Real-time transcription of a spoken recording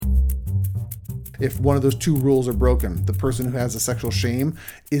if one of those two rules are broken, the person who has a sexual shame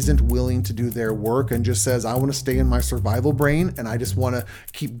isn't willing to do their work and just says, I want to stay in my survival brain and I just want to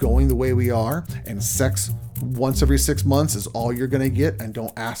keep going the way we are, and sex once every 6 months is all you're going to get and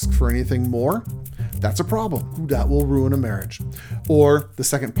don't ask for anything more, that's a problem. That will ruin a marriage. Or the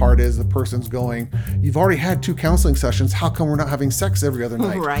second part is the person's going, you've already had 2 counseling sessions. How come we're not having sex every other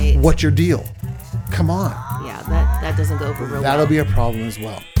night? Right. What's your deal? Come on. Yeah, that doesn't go over real That'll well. be a problem as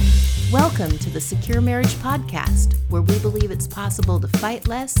well. Welcome to the Secure Marriage Podcast, where we believe it's possible to fight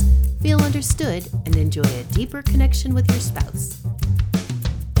less, feel understood, and enjoy a deeper connection with your spouse.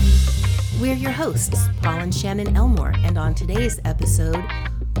 We're your hosts, Paul and Shannon Elmore, and on today's episode,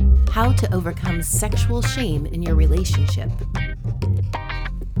 how to overcome sexual shame in your relationship.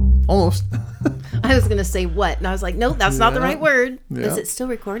 Almost. I was going to say what, and I was like, nope, that's not the right word. Yeah. Is it still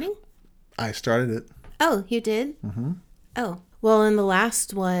recording? I started it. Oh, you did? Mm-hmm. Oh. Well, in the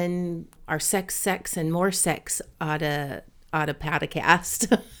last one, our sex, and more sex podcast.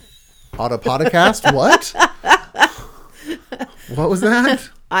 Autopodcast? What? What was that?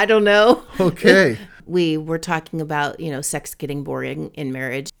 I don't know. Okay. We were talking about, sex getting boring in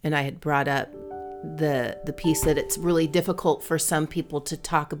marriage. And I had brought up the piece that it's really difficult for some people to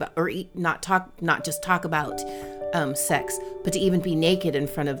talk about, or not just talk about sex, but to even be naked in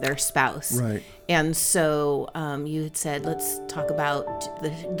front of their spouse. Right. And so you had said, let's talk about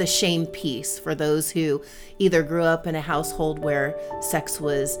the shame piece for those who either grew up in a household where sex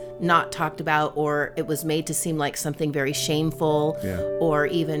was not talked about, or it was made to seem like something very shameful, or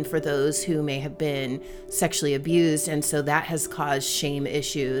even for those who may have been sexually abused. And so that has caused shame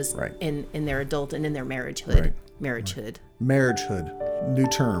issues in their adult and in their marriagehood. Right. Marriagehood. Marriagehood. New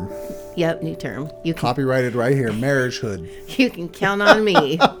term. Yep, new term. You can, Copyrighted right here. Marriagehood. you can count on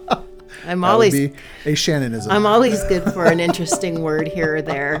me. I'm That always would be a Shannonism. I'm always good for an interesting word here or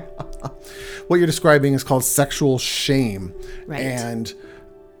there. What you're describing is called sexual shame. Right. And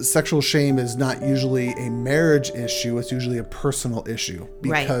sexual shame is not usually a marriage issue. It's usually a personal issue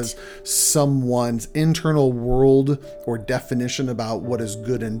because someone's internal world or definition about what is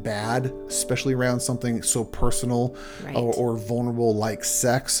good and bad, especially around something so personal or vulnerable like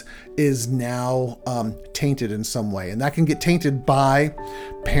sex, is now tainted in some way. And that can get tainted by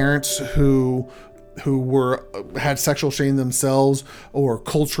parents who had sexual shame themselves, or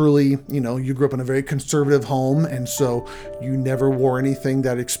culturally, you grew up in a very conservative home, and so you never wore anything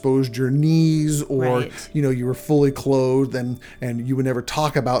that exposed your knees, or you were fully clothed, and you would never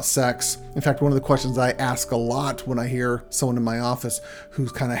talk about sex. In fact, one of the questions I ask a lot when I hear someone in my office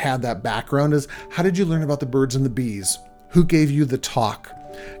who's kind of had that background is, how did you learn about the birds and the bees? Who gave you the talk?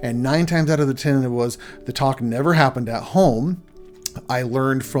 And 9 times out of the 10 it was the talk never happened at home. I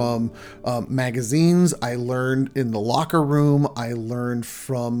learned from magazines. I learned in the locker room. I learned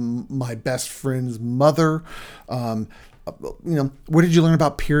from my best friend's mother. Where did you learn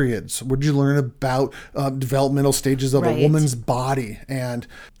about periods? Where did you learn about developmental stages of a woman's body? And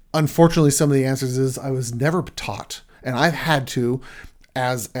unfortunately, some of the answers is I was never taught. And I've had to,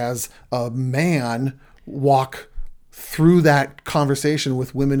 as a man, walk through that conversation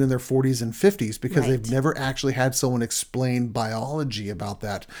with women in their 40s and 50s because they've never actually had someone explain biology about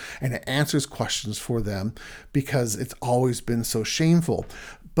that, and it answers questions for them because it's always been so shameful.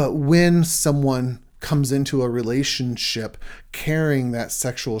 But when someone comes into a relationship carrying that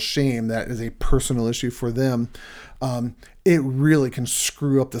sexual shame that is a personal issue for them, it really can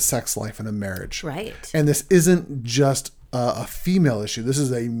screw up the sex life in a marriage. Right. And this isn't just a female issue. This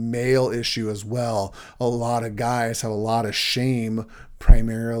is a male issue as well. A lot of guys have a lot of shame,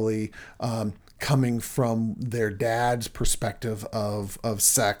 primarily coming from their dad's perspective of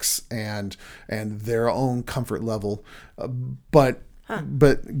sex and their own comfort level. But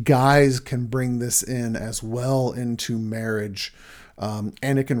guys can bring this in as well into marriage,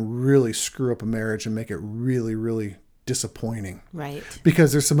 and it can really screw up a marriage and make it really, really disappointing. Right.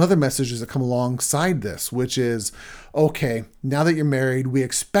 Because there's some other messages that come alongside this, which is, okay, now that you're married, we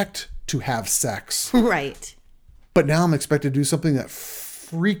expect to have sex. Right. But now I'm expected to do something that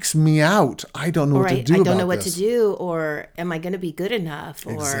freaks me out. I don't know what to do about this. I don't know what to do, or am I going to be good enough?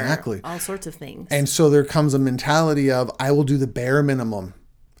 Or all sorts of things. And so there comes a mentality of, I will do the bare minimum.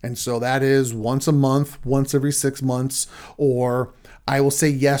 And so that is once a month, once every 6 months, or I will say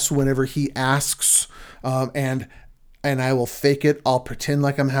yes whenever he asks, and I will fake it. I'll pretend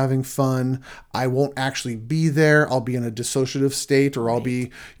like I'm having fun. I won't actually be there. I'll be in a dissociative state, or I'll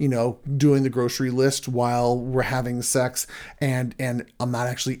be, doing the grocery list while we're having sex, and I'm not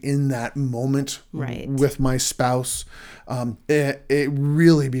actually in that moment with my spouse. It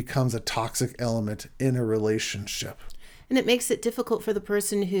really becomes a toxic element in a relationship. And it makes it difficult for the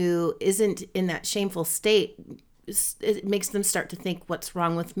person who isn't in that shameful state. It makes them start to think, what's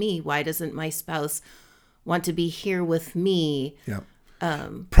wrong with me? Why doesn't my spouse want to be here with me? Yeah.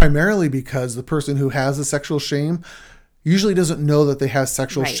 Primarily because the person who has the sexual shame usually doesn't know that they have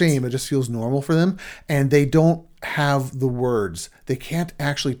sexual shame. It just feels normal for them. And they don't have the words. They can't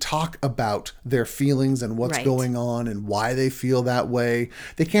actually talk about their feelings and what's going on and why they feel that way.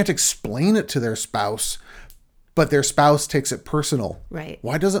 They can't explain it to their spouse, but their spouse takes it personal. Right.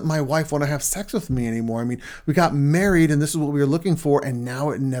 Why doesn't my wife want to have sex with me anymore? I mean, we got married and this is what we were looking for, and now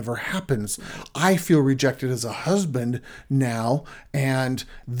it never happens. Right. I feel rejected as a husband now, and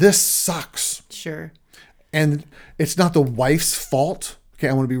this sucks. Sure. And it's not the wife's fault. Okay,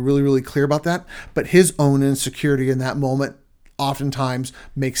 I want to be really, really clear about that. But his own insecurity in that moment oftentimes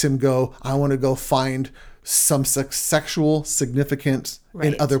makes him go, I want to go find some sexual significance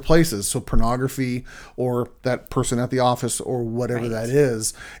in other places. So pornography or that person at the office or whatever that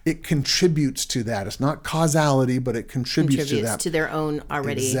is, it contributes to that. It's not causality, but it contributes to that. To their own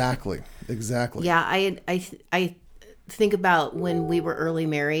already. Exactly. Yeah, I think about when we were early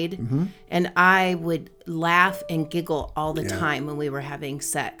married, and I would laugh and giggle all the time when we were having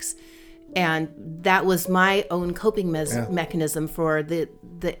sex. And that was my own coping mechanism for the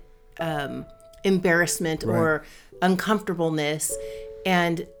embarrassment or uncomfortableness.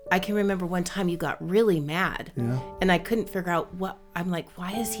 And I can remember one time you got really mad and I couldn't figure out what. I'm like,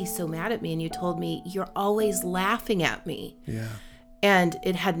 why is he so mad at me? And you told me, you're always laughing at me. Yeah. And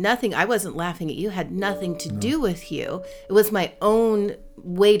it had nothing, I wasn't laughing at you, had nothing to do with you. It was my own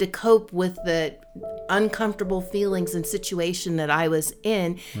way to cope with the uncomfortable feelings and situation that I was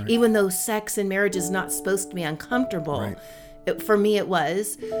in, even though sex and marriage is not supposed to be uncomfortable. For me, it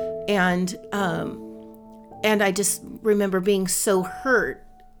was. And I just remember being so hurt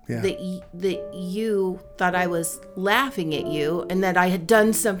that you thought I was laughing at you and that I had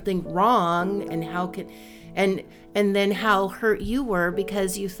done something wrong, and how could... And then how hurt you were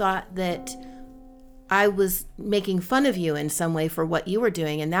because you thought that I was making fun of you in some way for what you were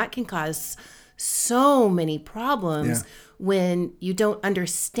doing. And that can cause so many problems when you don't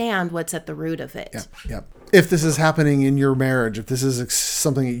understand what's at the root of it. Yeah. If this is happening in your marriage, if this is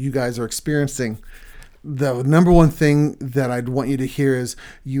something that you guys are experiencing, the number one thing that I'd want you to hear is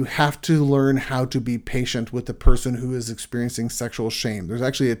you have to learn how to be patient with the person who is experiencing sexual shame. There's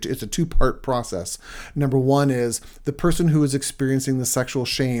actually it's a two-part process. Number one is the person who is experiencing the sexual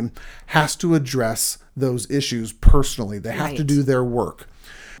shame has to address those issues personally. They have to do their work.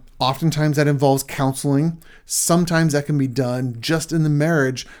 Oftentimes that involves counseling. Sometimes that can be done just in the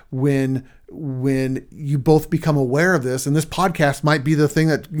marriage when you both become aware of this, and this podcast might be the thing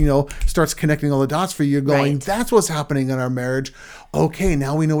that, starts connecting all the dots for you, going, that's what's happening in our marriage. Okay,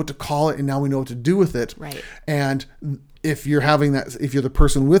 now we know what to call it, and now we know what to do with it. Right. And if you're the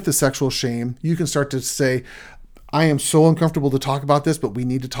person with the sexual shame, you can start to say, I am so uncomfortable to talk about this, but we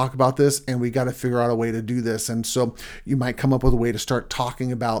need to talk about this, and we got to figure out a way to do this. And so you might come up with a way to start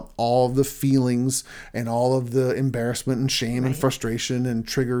talking about all of the feelings and all of the embarrassment and shame and frustration and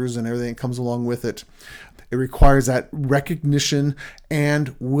triggers and everything that comes along with it. It requires that recognition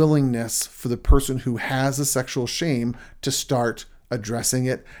and willingness for the person who has a sexual shame to start addressing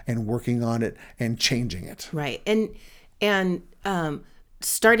it and working on it and changing it. Right. And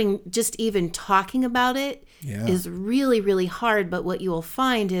starting just even talking about it is really, really hard. But what you will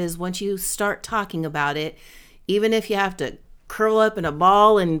find is once you start talking about it, even if you have to curl up in a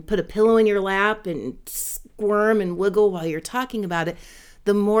ball and put a pillow in your lap and squirm and wiggle while you're talking about it,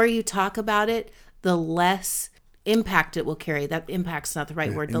 the more you talk about it, the less impact it will carry. That impact's not the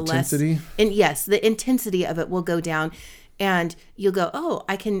right word. The intensity? The intensity of it will go down. And you'll go, oh,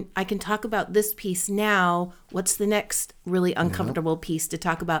 I can talk about this piece now. What's the next really uncomfortable piece to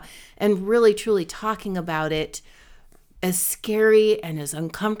talk about? And really, truly talking about it, as scary and as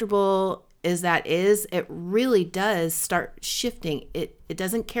uncomfortable as that is, it really does start shifting. It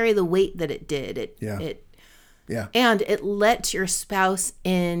doesn't carry the weight that it did. And it lets your spouse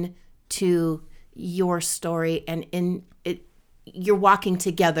in to your story, and you're walking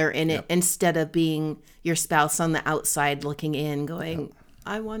together in it instead of being your spouse on the outside looking in going,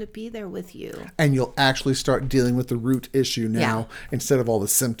 I want to be there with you. And you'll actually start dealing with the root issue now instead of all the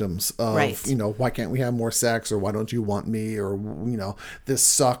symptoms of, why can't we have more sex, or why don't you want me, or, this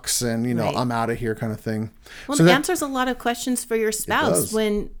sucks and, I'm out of here kind of thing. Well, so it answers a lot of questions for your spouse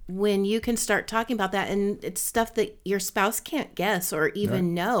when you can start talking about that, and it's stuff that your spouse can't guess or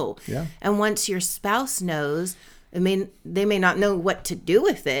even know. Yeah. And once your spouse knows, they may not know what to do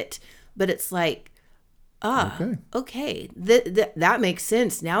with it, but it's like, okay. That makes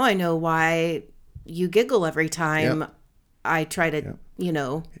sense. Now I know why you giggle every time I try to,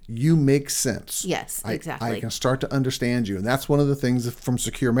 you make sense. Yes, exactly. I can start to understand you. And that's one of the things from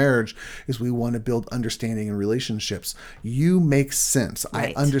Secure Marriage is we want to build understanding in relationships. You make sense.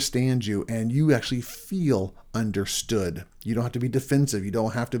 Right. I understand you, and you actually feel understood. You don't have to be defensive. You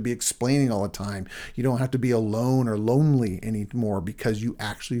don't have to be explaining all the time. You don't have to be alone or lonely anymore because you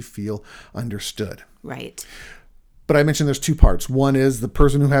actually feel understood. Right. But I mentioned there's two parts. One is the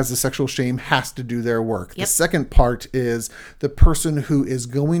person who has the sexual shame has to do their work. Yep. The second part is the person who is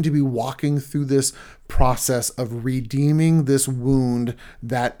going to be walking through this process of redeeming this wound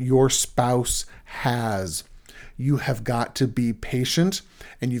that your spouse has. You have got to be patient,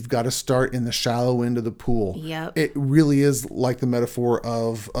 and you've got to start in the shallow end of the pool. Yep. It really is like the metaphor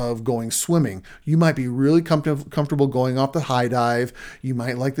of going swimming. You might be really comfortable going off the high dive. You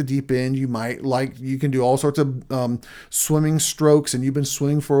might like the deep end. You can do all sorts of swimming strokes, and you've been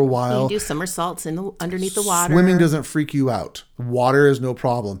swimming for a while. You can do somersaults underneath the water. Swimming doesn't freak you out. Water is no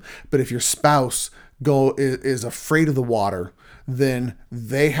problem. But if your spouse is afraid of the water, then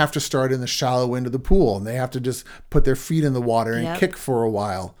they have to start in the shallow end of the pool, and they have to just put their feet in the water and kick for a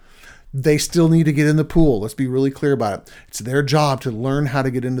while. They still need to get in the pool. Let's be really clear about it. It's their job to learn how to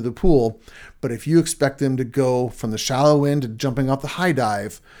get into the pool. But if you expect them to go from the shallow end to jumping off the high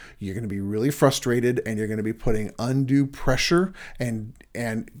dive, you're going to be really frustrated, and you're going to be putting undue pressure and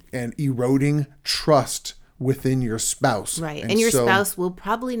eroding trust within your spouse. Right. And your spouse will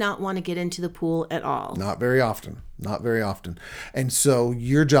probably not want to get into the pool at all. Not very often. And so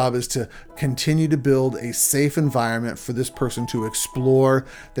your job is to continue to build a safe environment for this person to explore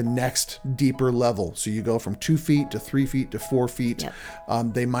the next deeper level. So you go from 2 feet to 3 feet to 4 feet.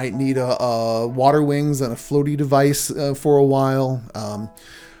 Yep. They might need a water wings and a floaty device for a while.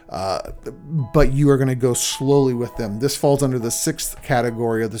 But you are going to go slowly with them. This falls under the 6th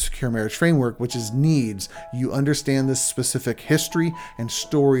category of the Secure Marriage Framework, which is needs. You understand this specific history and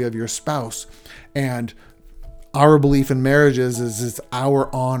story of your spouse. And our belief in marriages is it's our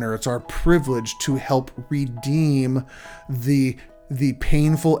honor, it's our privilege to help redeem the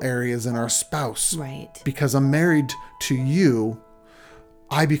painful areas in our spouse. Right. Because I'm married to you,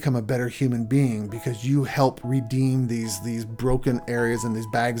 I become a better human being because you help redeem these broken areas and these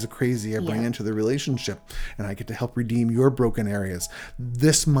bags of crazy I bring into the relationship, and I get to help redeem your broken areas.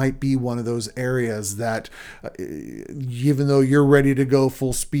 This might be one of those areas that even though you're ready to go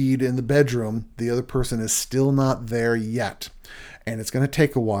full speed in the bedroom, the other person is still not there yet. And it's going to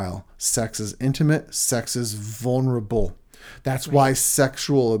take a while. Sex is intimate. Sex is vulnerable. That's why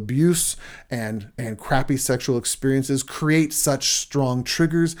sexual abuse and crappy sexual experiences create such strong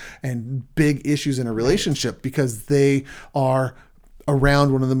triggers and big issues in a relationship, because they are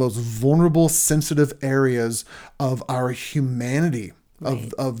around one of the most vulnerable, sensitive areas of our humanity,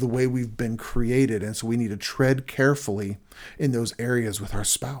 of the way we've been created. And so we need to tread carefully in those areas with our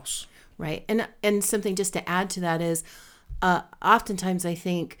spouse. Right. And something just to add to that is oftentimes I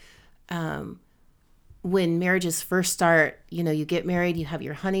think when marriages first start, you get married, you have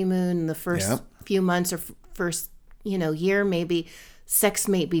your honeymoon, in the first few months or first, year, maybe sex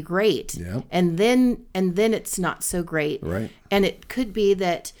may be great. Yep. And then it's not so great. Right. And it could be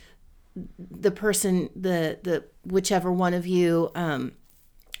that the person, the whichever one of you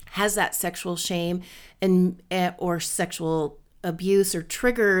has that sexual shame and or sexual abuse or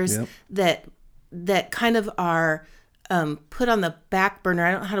triggers that kind of are put on the back burner.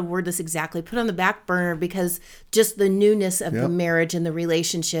 I don't know how to word this exactly. Put on the back burner because just the newness of the marriage and the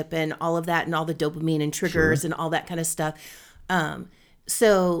relationship and all of that and all the dopamine and triggers and all that kind of stuff.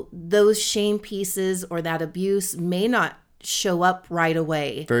 So those shame pieces or that abuse may not show up right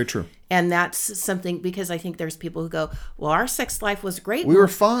away. Very true. And that's something, because I think there's people who go, well, our sex life was great. We were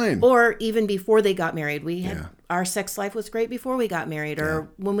fine. Or even before they got married. Our sex life was great before we got married or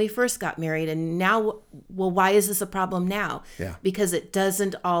when we first got married. And now, well, why is this a problem now? Yeah. Because it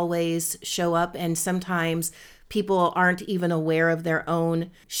doesn't always show up. And sometimes people aren't even aware of their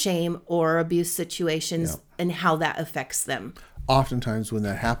own shame or abuse situations and how that affects them. Oftentimes when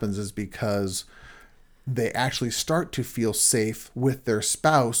that happens is because they actually start to feel safe with their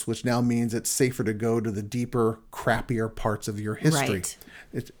spouse, which now means it's safer to go to the deeper, crappier parts of your history. Right.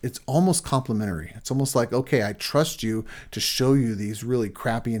 It's almost complimentary. It's almost like, okay, I trust you to show you these really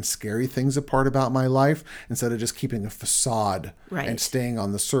crappy and scary things apart about my life instead of just keeping a facade and staying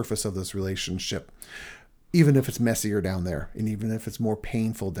on the surface of this relationship. even if it's messier down there and even if it's more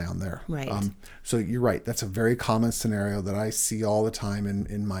painful down there. Right. So you're right. That's a very common scenario that I see all the time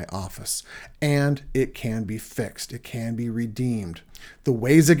in my office. And it can be fixed. It can be redeemed. The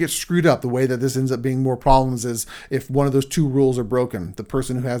ways it gets screwed up, the way that this ends up being more problems is if one of those two rules are broken. The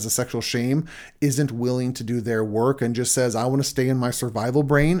person who has a sexual shame isn't willing to do their work and just says, I want to stay in my survival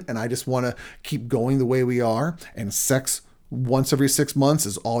brain and I just want to keep going the way we are. And sex once every 6 months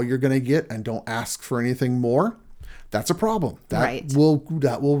is all you're going to get and don't ask for anything more. That's a problem. That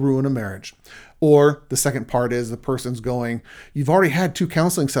will ruin a marriage. Or the second part is the person's going, you've already had 2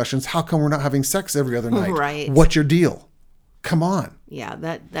 counseling sessions. How come we're not having sex every other night? Right. What's your deal? Come on. Yeah,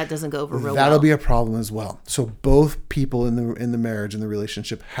 that doesn't go over real well. That'll be a problem as well. So both people in the marriage and the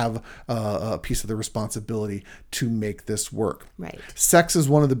relationship have a piece of the responsibility to make this work. Right. Sex is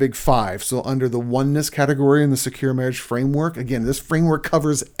one of the big 5. So under the oneness category in the secure marriage framework, again, this framework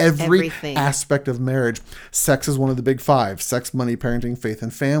covers everything. Aspect of marriage. Sex is one of the big 5: sex, money, parenting, faith,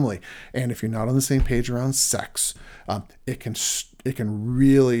 and family. And if you're not on the same page around sex, it can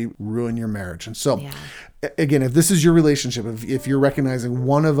really ruin your marriage. And so, again, if this is your relationship, if you're recognizing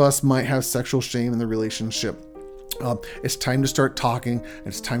one of us might have sexual shame in the relationship, it's time to start talking.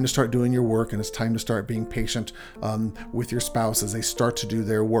 It's time to start doing your work, and it's time to start being patient with your spouse as they start to do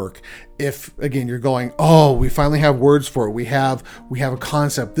their work. If again you're going, oh, we finally have words for it. We have a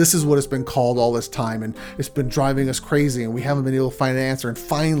concept. This is what it's been called all this time, and it's been driving us crazy, and we haven't been able to find an answer. And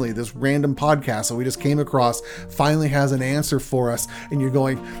finally, this random podcast that we just came across finally has an answer for us. And you're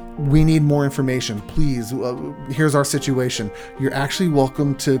going, we need more information. Please, here's our situation. You're actually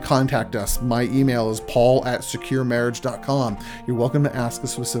welcome to contact us. My email is paul@securemarriage.com. You're welcome to ask a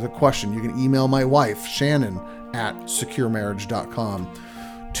specific question. You can email my wife, Shannon, @securemarriage.com.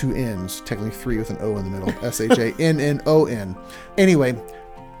 2 N's, technically 3 with an O in the middle. SHANNON. Anyway,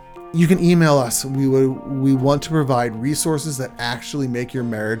 you can email us. We want to provide resources that actually make your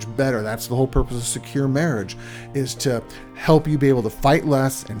marriage better. That's the whole purpose of Secure Marriage, is to help you be able to fight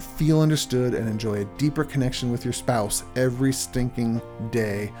less and feel understood and enjoy a deeper connection with your spouse every stinking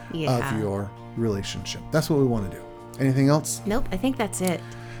day of your relationship. That's what we want to do. Anything else? Nope, I think that's it.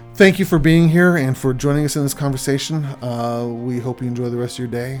 Thank you for being here and for joining us in this conversation. We hope you enjoy the rest of your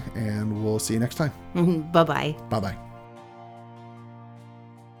day, and we'll see you next time. Bye-bye. Bye-bye.